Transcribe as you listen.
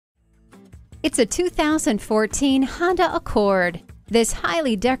It's a 2014 Honda Accord. This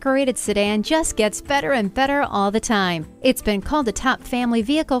highly decorated sedan just gets better and better all the time. It's been called a top family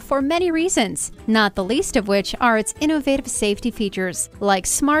vehicle for many reasons, not the least of which are its innovative safety features like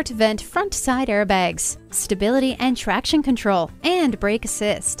smart vent front side airbags, stability and traction control, and brake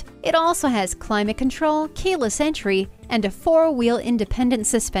assist. It also has climate control, keyless entry, and a 4-wheel independent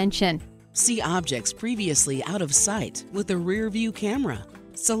suspension. See objects previously out of sight with the rear-view camera.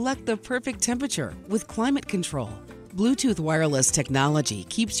 Select the perfect temperature with climate control. Bluetooth wireless technology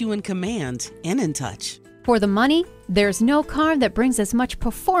keeps you in command and in touch. For the money, there's no car that brings as much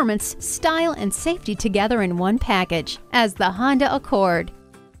performance, style, and safety together in one package as the Honda Accord.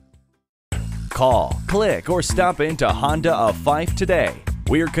 Call, click, or stop into Honda of Fife today.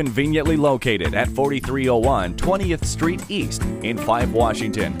 We're conveniently located at 4301 20th Street East in Fife,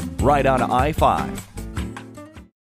 Washington, right on I-5.